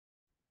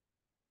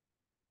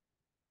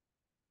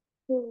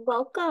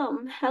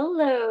Welcome.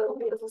 Hello,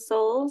 beautiful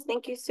souls.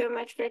 Thank you so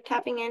much for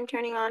tapping in,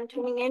 turning on,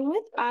 tuning in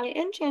with I,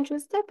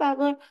 Enchantress the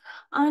Babbler,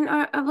 on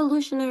our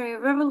evolutionary,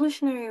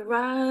 revolutionary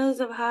rise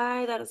of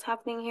high that is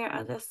happening here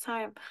at this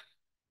time.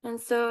 And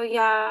so,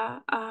 yeah,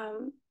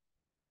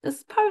 this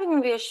is probably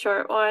going to be a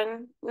short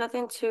one,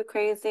 nothing too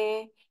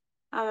crazy.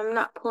 I'm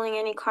not pulling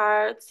any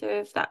cards, so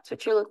if that's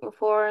what you're looking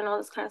for and all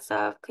this kind of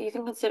stuff, you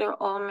can consider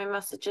all my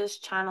messages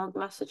channeled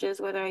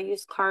messages, whether I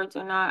use cards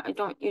or not. I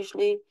don't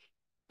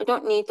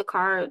need the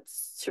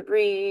cards to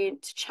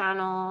read, to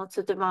channel,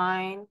 to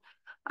divine.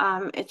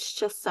 It's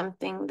just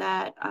something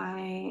that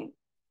I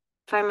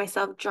find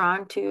myself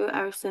drawn to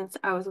ever since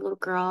I was a little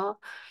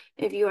girl.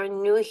 If you are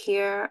new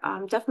here,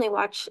 definitely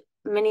watch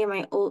many of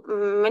my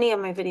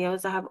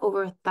videos. I have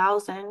over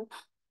 1,000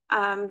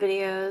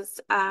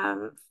 videos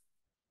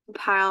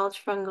compiled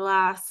from the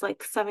last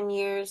like 7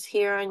 years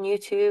here on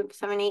YouTube,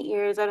 7, 8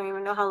 years. I don't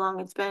even know how long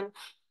it's been,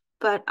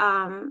 but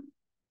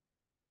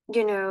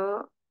you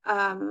know,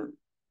 um,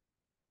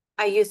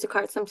 I use the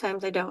card,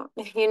 sometimes I don't.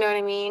 You know what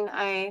I mean?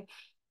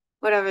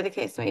 Whatever the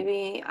case may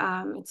be,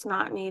 it's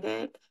not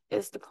needed,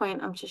 is the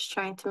point I'm just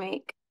trying to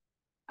make.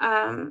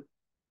 Um,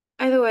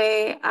 Either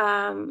way,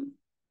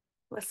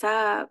 what's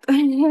up?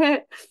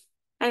 I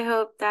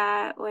hope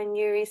that when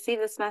you receive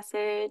this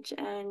message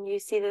and you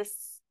see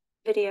this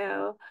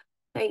video,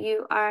 that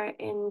you are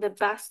in the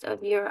best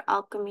of your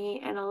alchemy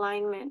and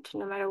alignment,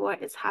 no matter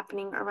what is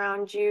happening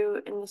around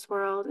you in this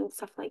world and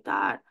stuff like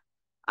that.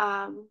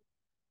 Um,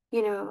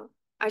 you know,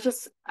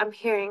 I'm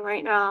hearing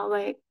right now,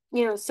 like,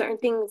 certain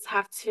things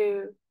have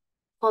to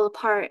fall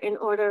apart in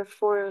order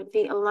for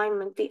the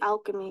alignment, the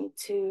alchemy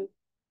to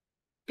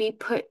be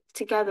put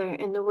together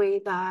in the way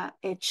that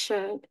it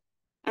should.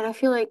 And I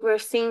feel like we're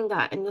seeing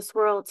that in this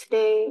world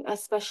today,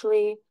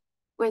 especially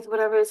with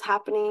whatever is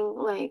happening,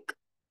 like,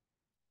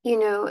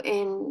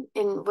 in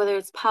whether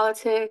it's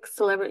politics,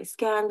 celebrity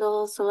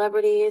scandals,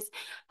 celebrities,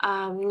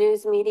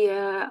 news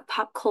media,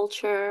 pop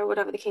culture,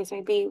 whatever the case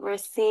may be, we're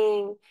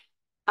seeing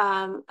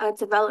a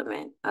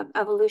development of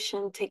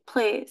evolution take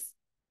place.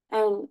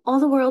 And all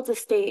the world's a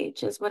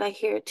stage is what I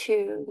hear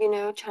too,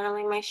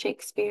 channeling my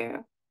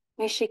Shakespearean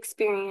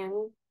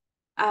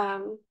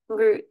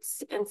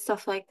roots and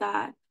stuff like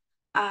that.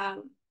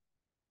 Um,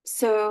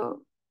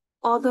 so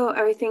although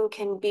everything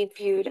can be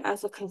viewed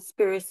as a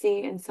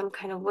conspiracy in some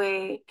kind of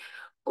way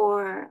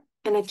or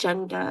an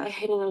agenda, a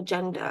hidden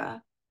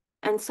agenda,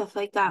 and stuff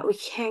like that, we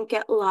can't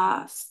get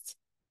lost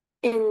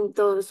in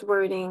those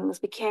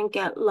wordings. We can't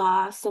get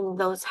lost in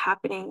those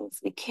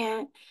happenings. We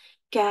can't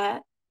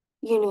get,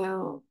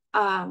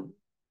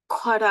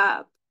 caught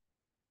up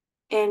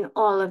in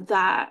all of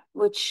that,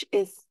 which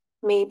is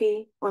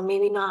maybe or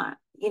maybe not.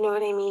 You know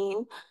what I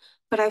mean?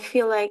 But I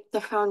feel like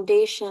the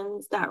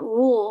foundations that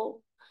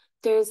rule,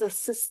 there's a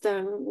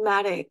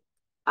systematic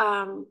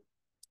um,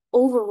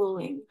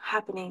 overruling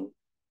happening.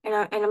 And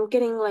I'm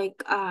getting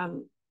like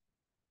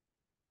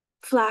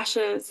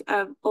flashes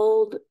of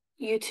old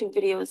YouTube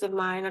videos of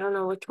mine. I don't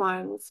know which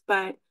ones,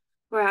 but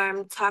where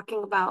I'm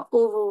talking about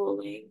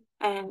overruling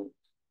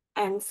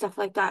and stuff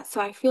like that.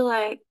 So I feel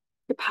like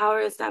the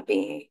powers that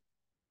be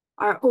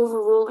are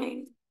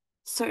overruling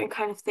certain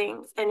kind of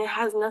things, and it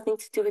has nothing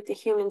to do with the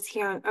humans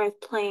here on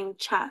Earth playing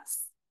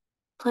chess,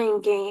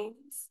 playing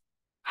games,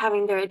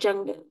 having their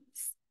agendas.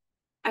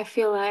 I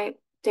feel like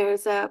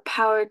there's a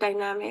power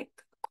dynamic,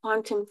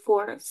 quantum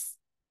force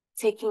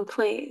taking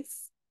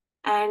place,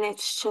 and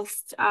it's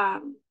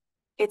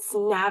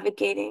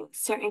navigating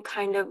certain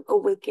kind of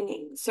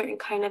awakening,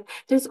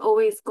 there's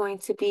always going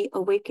to be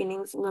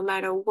awakenings no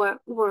matter what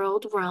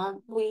world,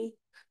 realm,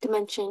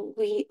 dimension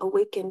we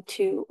awaken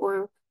to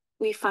or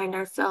we find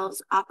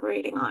ourselves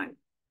operating on.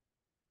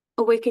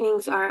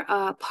 Awakenings are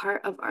a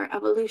part of our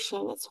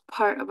evolution. It's a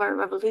part of our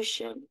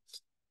revolution.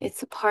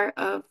 It's a part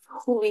of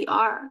who we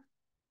are.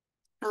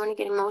 I want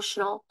to get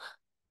emotional,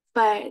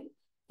 but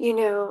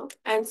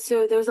and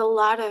so there's a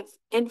lot of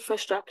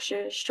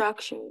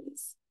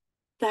structures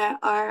that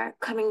are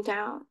coming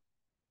down,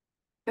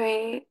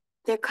 right?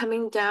 They're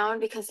coming down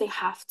because they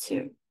have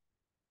to.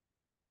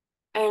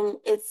 And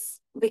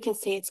we can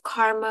say it's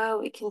karma,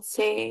 we can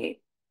say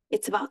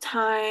it's about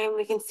time,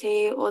 we can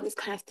say all these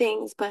kind of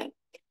things, but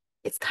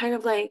it's kind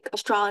of like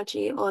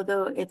astrology,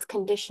 although it's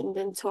conditioned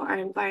into our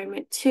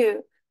environment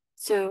too.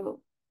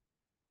 So,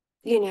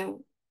 you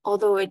know,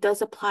 although it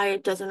does apply,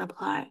 it doesn't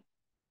apply.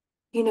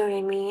 You know what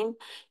I mean?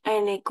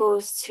 And it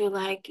goes to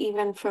like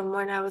even from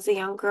when I was a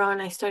young girl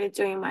and I started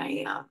doing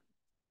my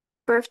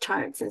birth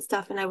charts and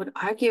stuff, and I would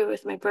argue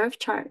with my birth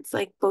charts,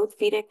 like both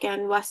Vedic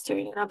and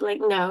Western, and I'd be like,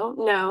 no,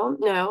 no,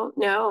 no,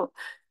 no.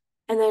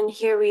 And then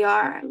here we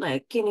are,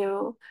 like,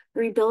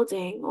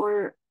 rebuilding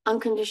or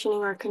unconditioning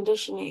or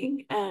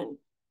conditioning and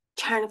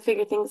trying to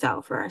figure things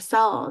out for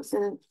ourselves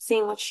and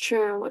seeing what's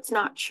true and what's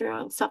not true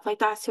and stuff like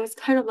that. So it's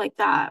kind of like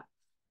that.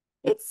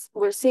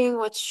 We're seeing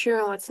what's true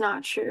and what's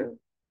not true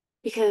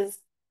because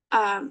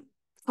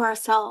for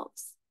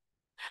ourselves.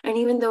 And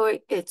even though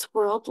it's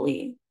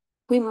worldly,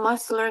 we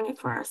must learn it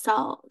for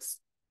ourselves.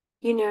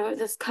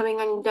 This coming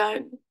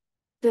undone,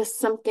 this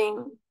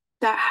something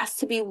that has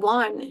to be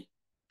one,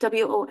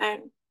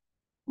 W-O-N,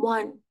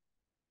 one,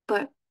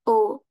 but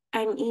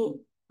O-N-E,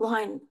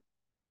 one.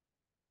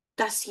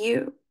 That's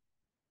you,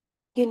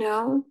 you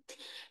know?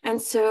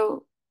 And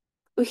so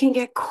we can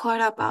get caught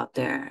up out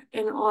there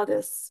in all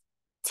this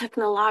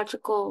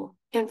technological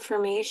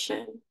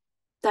information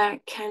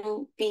that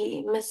can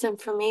be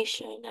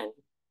misinformation,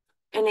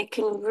 and it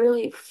can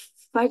really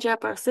fudge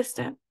up our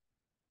system.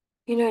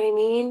 You know what I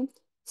mean?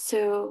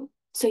 So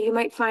you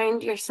might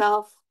find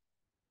yourself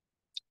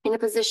in a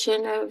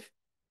position of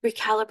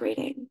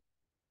recalibrating,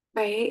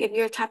 right? If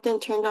you're tapped in,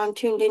 turned on,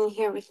 tuned in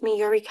here with me,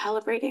 you're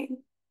recalibrating,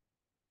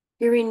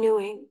 you're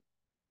renewing,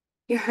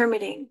 you're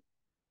hermiting,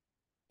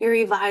 you're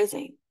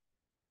revising,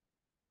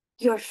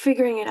 you're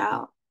figuring it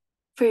out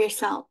for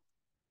yourself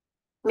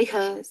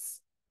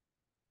because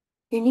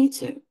you need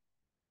to.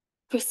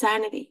 For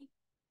sanity.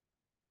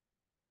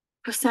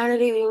 For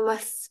sanity, we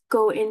must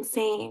go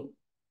insane.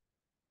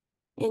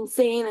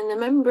 Insane in the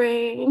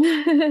membrane.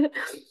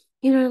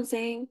 You know what I'm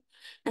saying?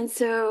 And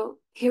so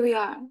here we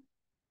are,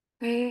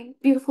 right?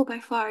 Beautiful by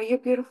far. You're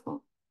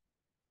beautiful.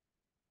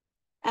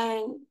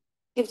 And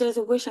if there's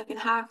a wish I can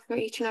have for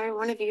each and every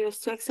one of you is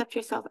to accept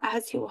yourself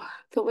as you are,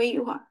 the way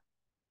you are,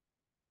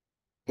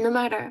 no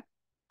matter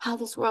how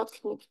this world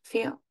can make you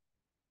feel.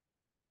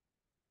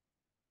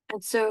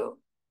 And so,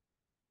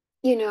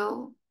 you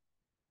know,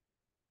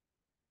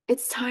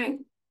 it's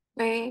time,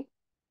 right?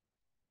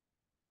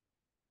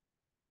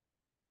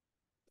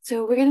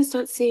 So we're going to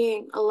start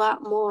seeing a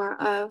lot more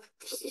of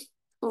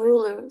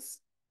rulers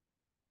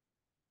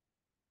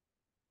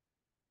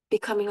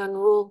becoming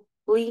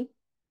unruly,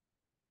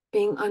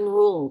 being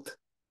unruled.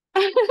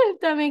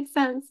 If that makes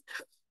sense.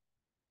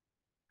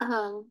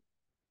 You're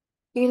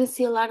going to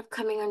see a lot of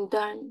coming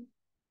undone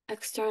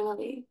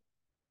externally.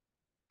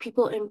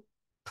 People in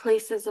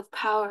places of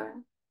power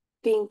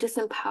being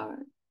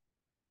disempowered.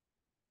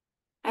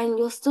 And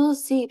you'll still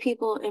see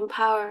people in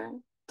power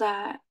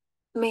that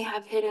may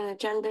have hidden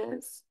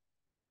agendas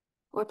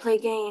or play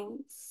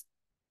games,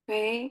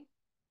 right?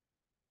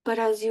 But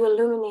as you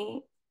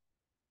illuminate,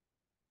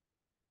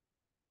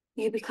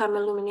 you become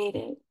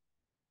illuminated.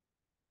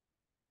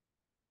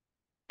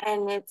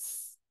 And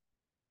it's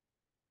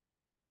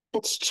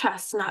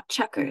chess, not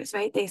checkers,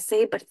 right? They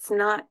say, but it's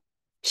not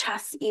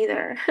chess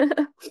either.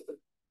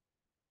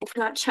 It's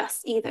not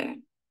chess either.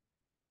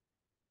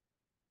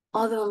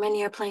 Although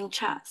many are playing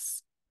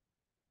chess.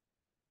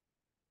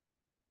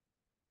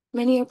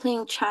 Many are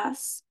playing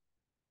chess,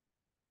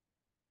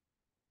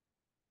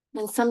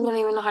 and some don't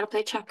even know how to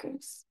play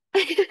checkers.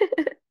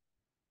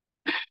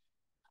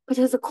 Which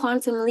is a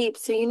quantum leap.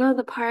 So you know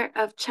the part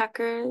of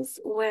checkers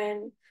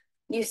when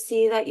you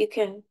see that you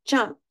can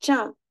jump,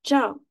 jump,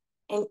 jump,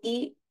 and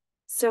eat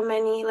so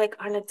many like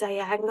on a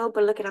diagonal,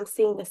 but look at, I'm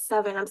seeing the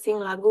 7. I'm seeing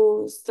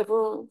LAGUZ, the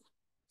room,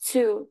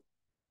 2,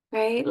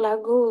 right?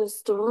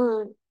 LAGUZ, the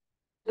room,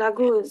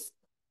 LAGUZ,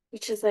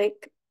 which is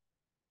like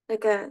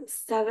a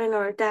 7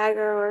 or a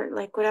dagger or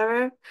like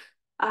whatever.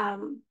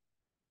 Um,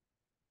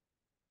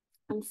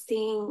 I'm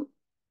seeing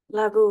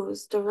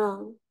LAGUZ, the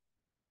room,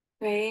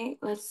 right?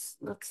 Let's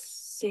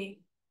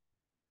see.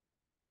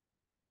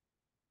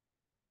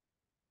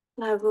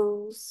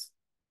 LAGUZ,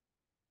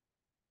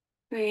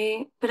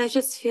 right? But I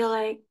just feel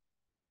like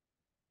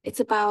it's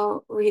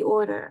about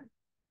reorder,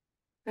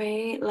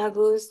 right?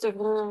 LAGUZ, the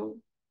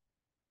room.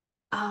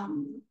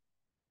 Um,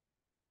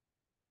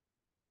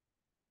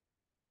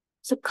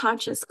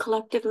 Subconscious,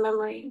 collective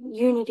memory,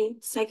 unity,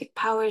 psychic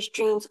powers,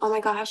 dreams. Oh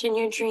my gosh, in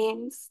your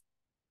dreams.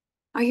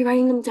 Are you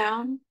writing them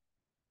down?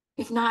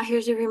 If not,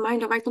 here's a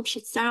reminder, write them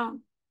shits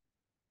down.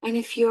 And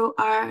if you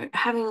are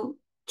having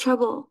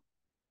trouble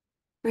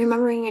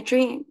remembering your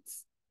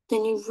dreams,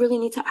 then you really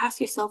need to ask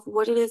yourself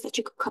what it is that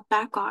you could cut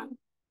back on.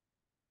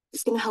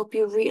 It's going to help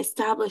you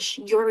reestablish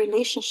your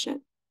relationship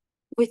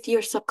with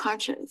your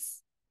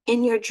subconscious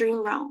in your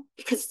dream realm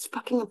because it's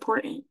fucking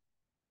important.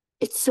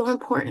 It's so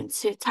important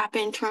to tap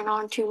in, turn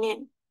on, tune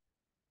in,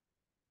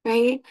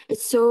 right?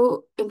 It's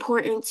so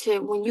important to,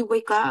 when you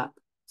wake up,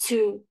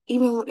 to,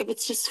 even if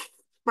it's just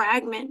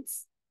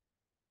fragments,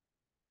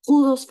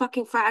 pull those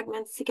fucking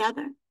fragments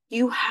together.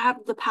 You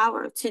have the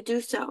power to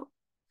do so.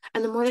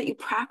 And the more that you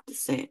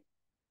practice it,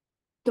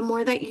 the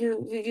more that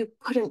you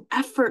put an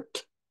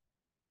effort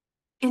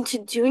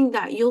into doing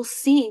that, you'll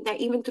see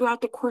that even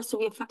throughout the course of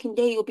your fucking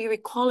day, you'll be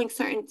recalling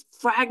certain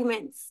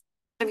fragments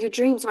of your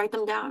dreams. Write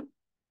them down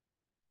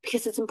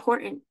because it's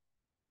important.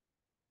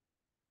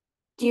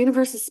 The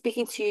universe is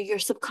speaking to you. Your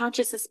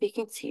subconscious is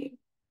speaking to you.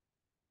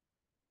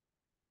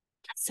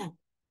 Listen.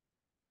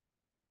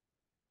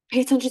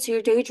 Pay attention to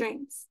your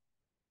daydreams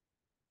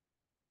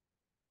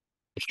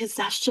because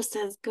that's just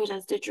as good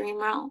as the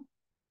dream realm,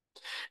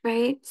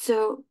 right?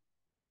 So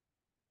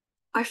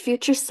our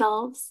future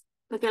selves,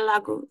 look at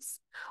LAGUZ,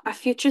 our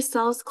future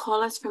selves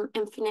call us from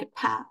infinite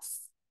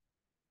past.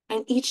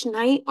 And each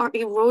night are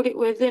eroded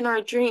within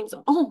our dreams.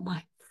 Oh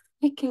my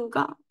freaking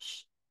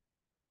gosh.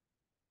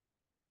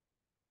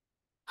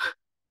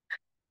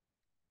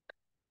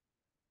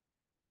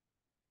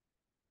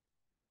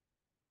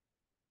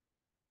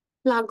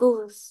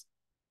 LAGUZ.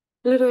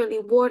 literally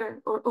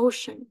water or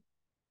ocean,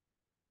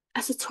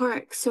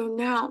 esoteric. So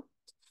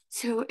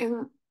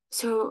in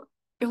so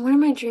in one of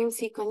my dream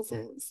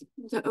sequences,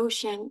 the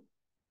ocean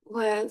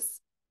was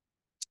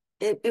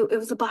it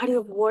was a body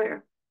of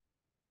water.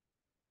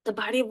 The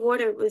body of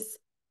water was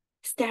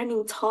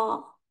standing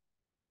tall,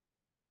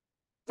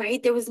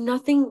 right? There was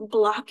nothing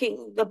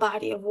blocking the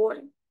body of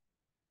water.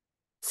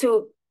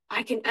 So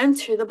I can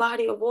enter the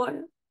body of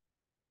water,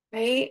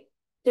 right?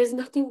 There's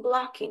nothing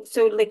blocking.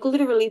 So like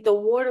literally the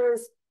water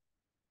is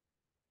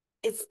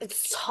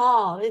it's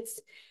tall. It's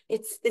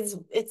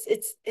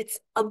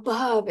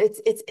above.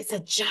 It's a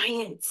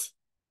giant,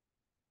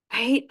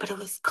 right? But it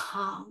was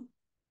calm.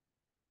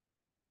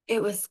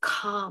 It was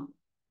calm.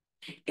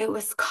 It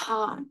was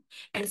calm.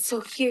 And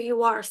so here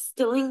you are,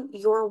 stilling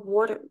your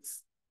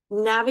waters,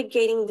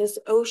 navigating this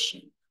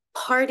ocean,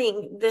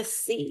 parting this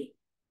sea.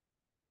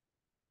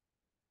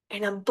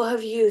 And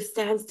above you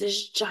stands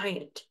this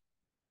giant,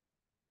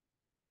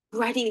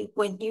 ready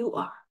when you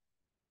are,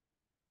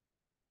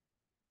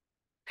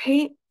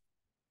 right?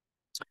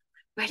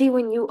 Ready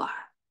when you are.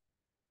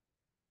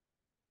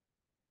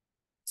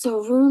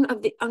 So, rune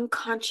of the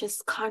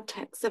unconscious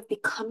context of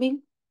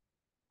becoming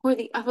or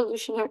the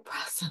evolutionary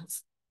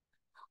process.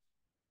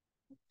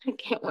 I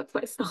can't with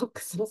myself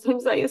because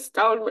sometimes I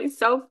astound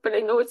myself, but I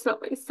know it's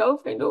not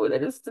myself. I know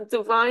that it's the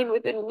divine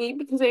within me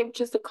because I am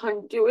just a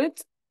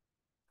conduit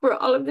for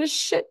all of this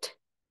shit.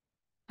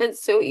 And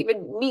so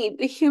even me,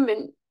 the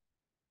human,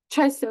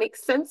 tries to make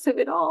sense of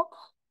it all,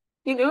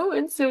 you know?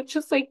 And so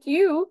just like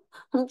you,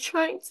 I'm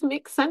trying to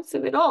make sense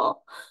of it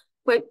all.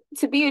 But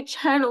to be a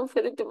channel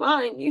for the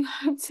divine, you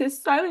have to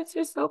silence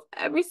yourself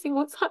every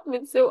single time.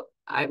 And so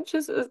I'm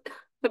just,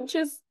 I'm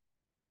just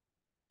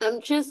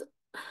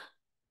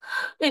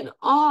in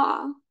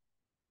awe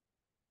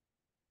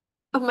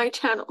of my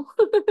channel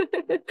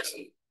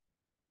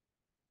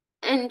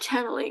and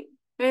channeling,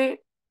 right?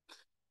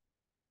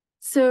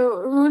 So,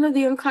 rune of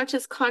the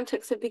unconscious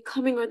context of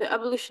becoming or the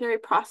evolutionary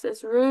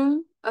process,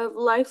 rune of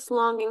life's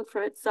longing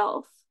for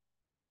itself.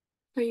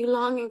 Are you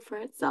longing for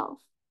itself?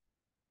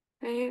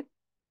 Right?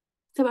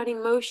 It's about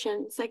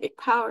emotion, psychic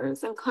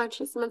powers,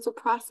 unconscious mental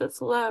process,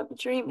 love,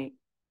 dreaming.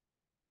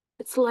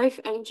 It's life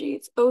energy,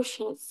 it's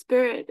ocean, it's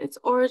spirit, it's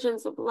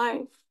origins of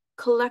life,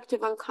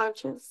 collective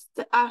unconscious,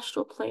 the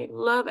astral plane,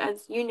 love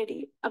as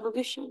unity,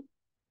 evolution.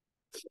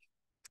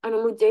 On a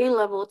mundane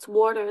level, it's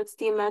water, it's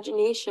the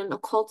imagination,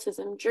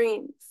 occultism,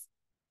 dreams.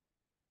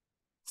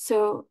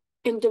 So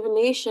in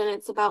divination,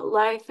 it's about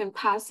life and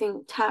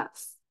passing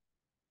tests,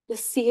 the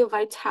sea of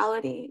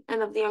vitality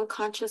and of the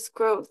unconscious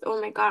growth.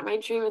 Oh my God, my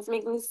dream is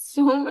making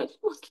so much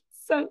fucking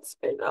sense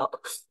right now.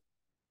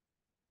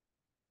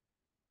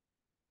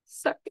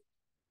 Sorry.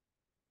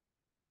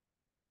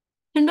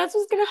 And that's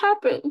what's gonna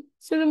happen.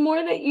 So the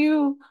more that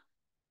you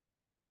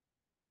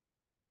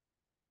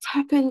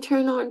tap in,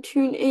 turn on,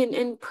 tune in,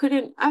 and put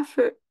in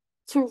effort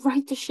to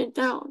write the shit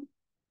down,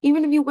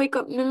 even if you wake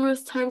up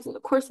numerous times in the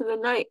course of the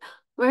night,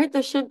 write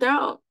the shit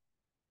down,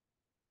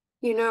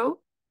 you know?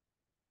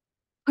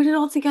 Put it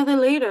all together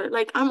later.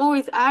 Like, I'm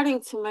always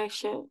adding to my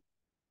shit.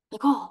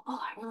 Like,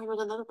 I remembered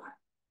another part.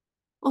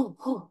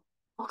 Oh,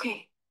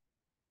 okay.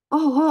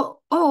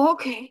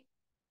 Okay.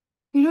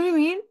 You know what I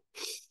mean?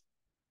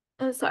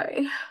 I'm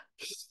sorry.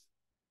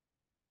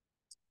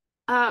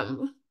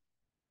 Um,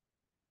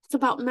 it's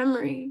about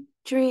memory,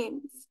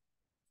 dreams,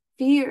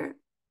 fear,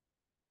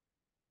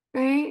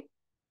 right?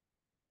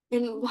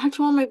 And watch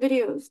all my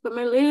videos. But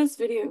my latest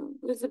video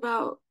was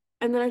about,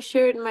 and then I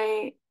shared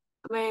my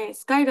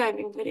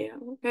skydiving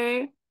video,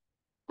 right?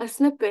 A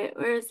snippet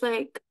where it's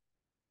like,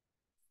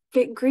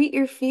 greet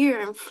your fear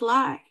and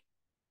fly.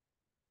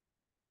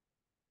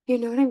 You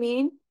know what I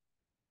mean?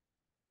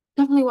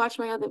 Definitely watch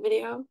my other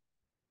video.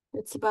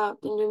 It's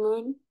about the new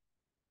moon.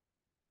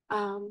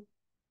 Um,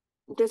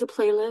 there's a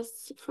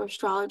playlist for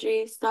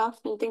astrology stuff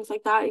and things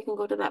like that. You can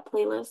go to that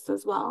playlist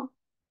as well.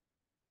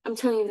 I'm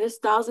telling you, there's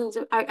thousands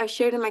of, I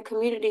shared in my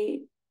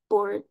community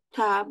board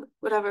tab,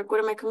 whatever, go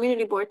to my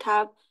community board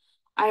tab.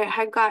 I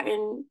had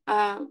gotten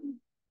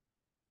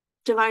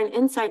divine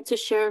insight to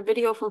share a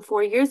video from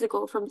 4 years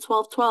ago, from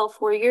 12/12,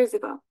 4 years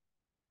ago.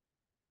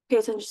 Pay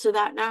attention to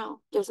that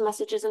now. There's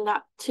messages in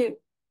that too.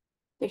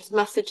 There's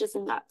messages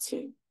in that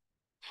too.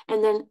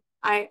 And then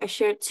I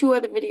shared two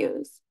other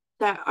videos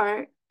that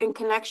are in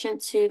connection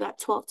to that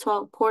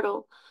 12/12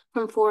 portal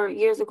from 4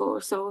 years ago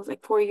or so. It was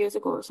like 4 years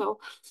ago or so,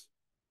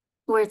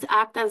 where it's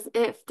act as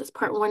if. That's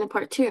part one and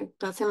part two.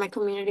 That's in my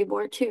community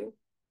board too.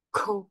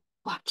 Go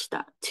watch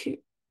that too.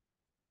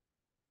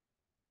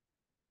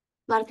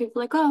 A lot of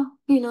people are like, oh,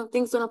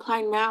 things don't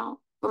apply now,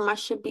 but I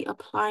should be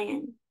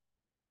applying.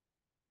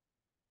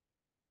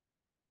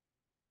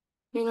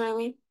 You know what I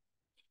mean?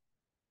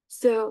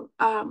 So,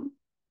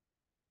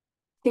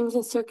 things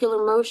in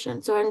circular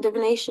motion. So in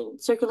divination,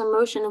 circular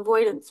motion,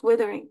 avoidance,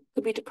 withering,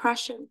 could be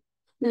depression,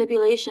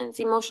 manipulations,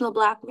 emotional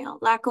blackmail,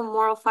 lack of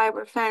moral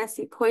fiber,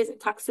 fantasy, poison,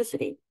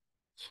 toxicity.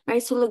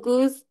 Right? So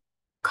LAGUZ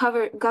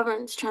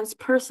governs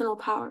transpersonal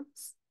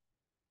powers,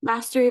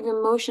 mastery of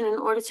emotion in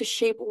order to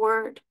shape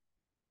word,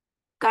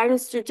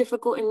 guidance through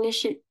difficult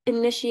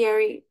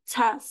initiatory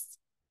tests,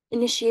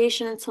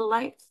 initiation into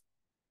life,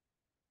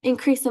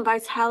 increase in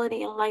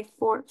vitality and life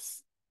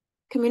force,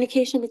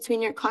 communication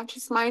between your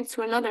conscious mind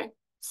to another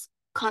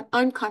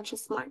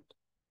unconscious mind,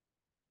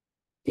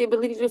 the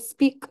ability to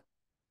speak,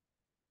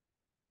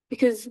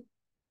 because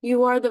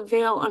you are the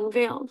veil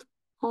unveiled.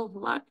 Oh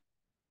my.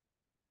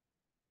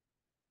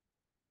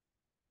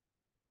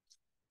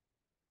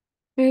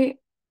 Right?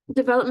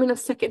 Development of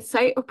second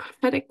sight or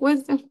prophetic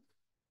wisdom,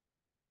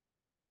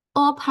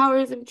 all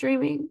powers of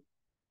dreaming,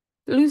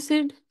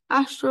 lucid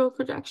astral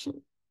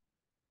projection.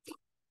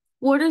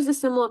 Water is the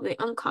symbol of the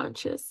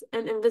unconscious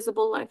and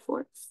invisible life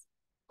force.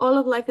 All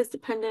of life is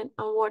dependent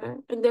on water,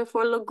 and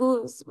therefore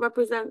LAGUZ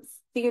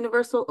represents the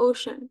universal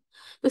ocean,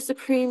 the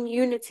supreme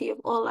unity of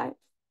all life,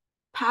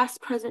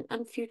 past, present,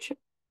 and future.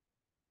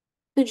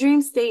 The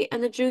dream state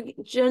and the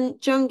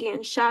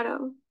Jungian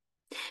shadow,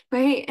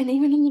 right? And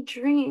even in the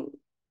dream,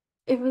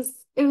 it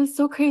was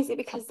so crazy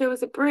because there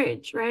was a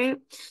bridge, right?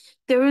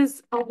 There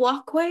was a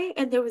walkway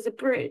and there was a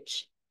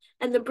bridge.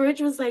 And the bridge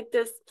was like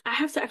this. I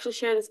have to actually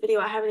share this video.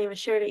 I haven't even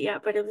shared it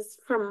yet, but it was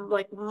from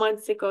like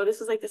months ago.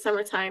 This was like the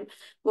summertime,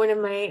 one of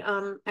my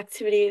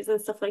activities and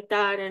stuff like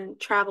that, and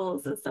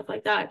travels and stuff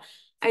like that.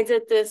 I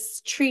did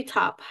this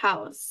treetop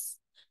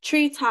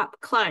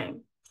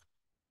climb.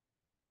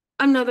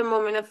 Another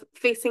moment of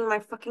facing my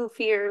fucking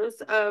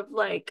fears of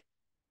like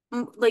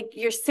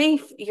you're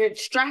safe, you're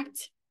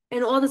strapped,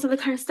 and all this other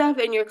kind of stuff,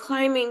 and you're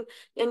climbing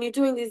and you're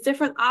doing these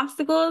different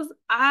obstacles.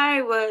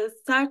 I was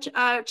such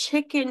a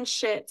chicken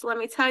shit, let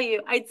me tell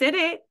you. I did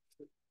it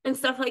and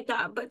stuff like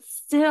that, but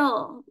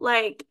still,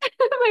 like,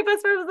 my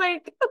best friend was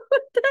like,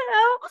 what the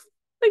hell?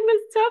 Like,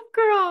 this tough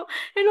girl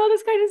and all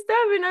this kind of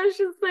stuff. And I was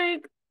just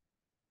like,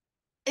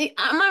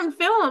 I'm on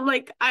film.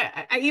 Like,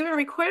 I even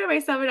recorded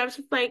myself and I was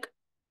just like,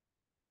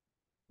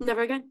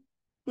 never again.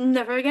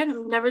 Never again.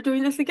 I'm never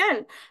doing this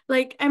again.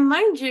 Like, and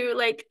mind you,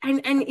 like,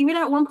 and even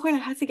at one point I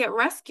had to get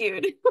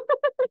rescued. I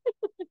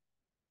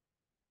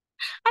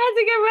had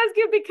to get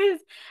rescued because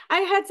I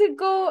had to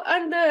go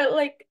on the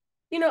like,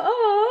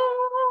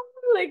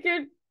 like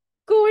you're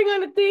going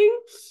on a thing.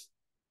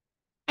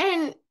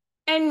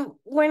 And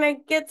when I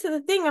get to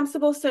the thing, I'm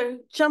supposed to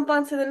jump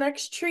onto the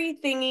next tree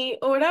thingy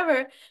or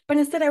whatever. But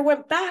instead I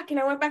went back and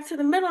I went back to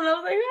the middle and I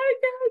was like, I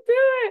can't do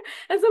it.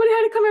 And somebody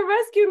had to come and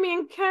rescue me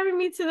and carry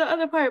me to the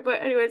other part.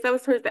 But anyways, that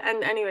was towards the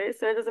end anyway,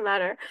 so it doesn't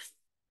matter.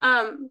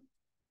 What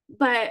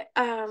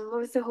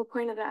was the whole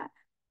point of that?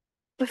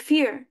 But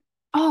fear.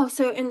 Oh,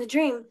 so in the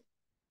dream,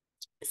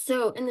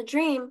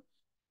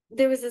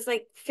 there was this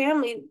like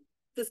family,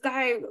 this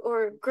guy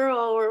or girl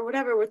or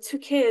whatever with two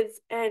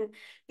kids, and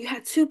you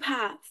had two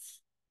paths,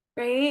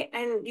 right?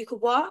 And you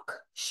could walk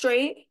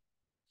straight,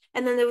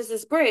 and then there was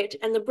this bridge,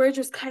 and the bridge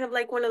was kind of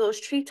like one of those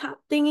treetop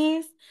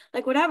thingies,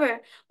 like whatever.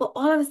 But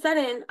all of a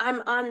sudden,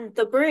 I'm on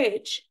the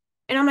bridge,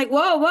 and I'm like,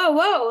 whoa, whoa,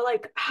 whoa!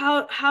 Like,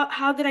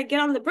 how did I get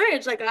on the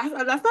bridge? Like,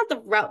 that's not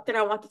the route that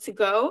I wanted to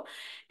go.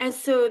 And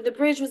so the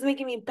bridge was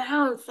making me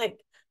bounce, like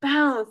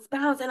bounce,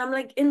 bounce, and I'm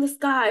like in the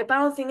sky,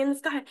 bouncing in the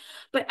sky.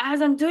 But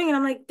as I'm doing it,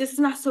 I'm like, this is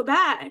not so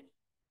bad.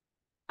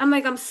 I'm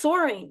like, I'm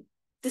soaring.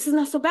 This is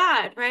not so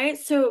bad, right?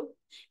 So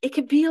it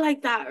could be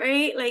like that,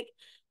 right? Like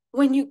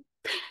when you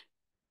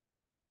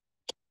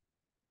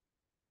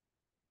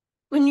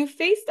when you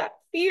face that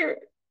fear,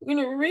 you're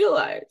gonna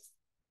realize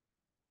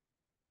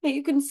that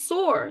you can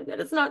soar, that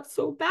it's not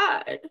so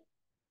bad,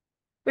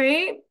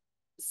 right?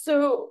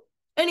 So,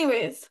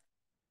 anyways,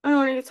 I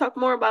don't want to talk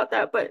more about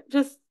that, but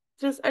just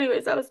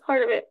anyways, that was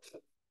part of it.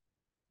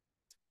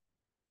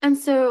 And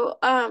so,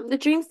 the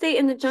dream state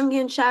and the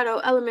Jungian shadow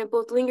element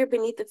both linger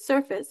beneath its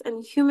surface, and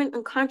the human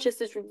unconscious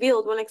is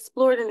revealed when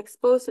explored and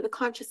exposed to the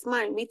conscious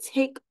mind. We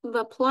take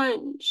the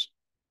plunge.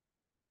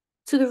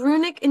 To the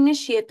runic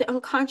initiate, the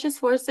unconscious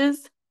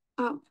forces.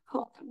 Hold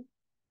on.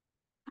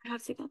 I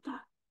have to get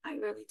that. I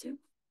really do.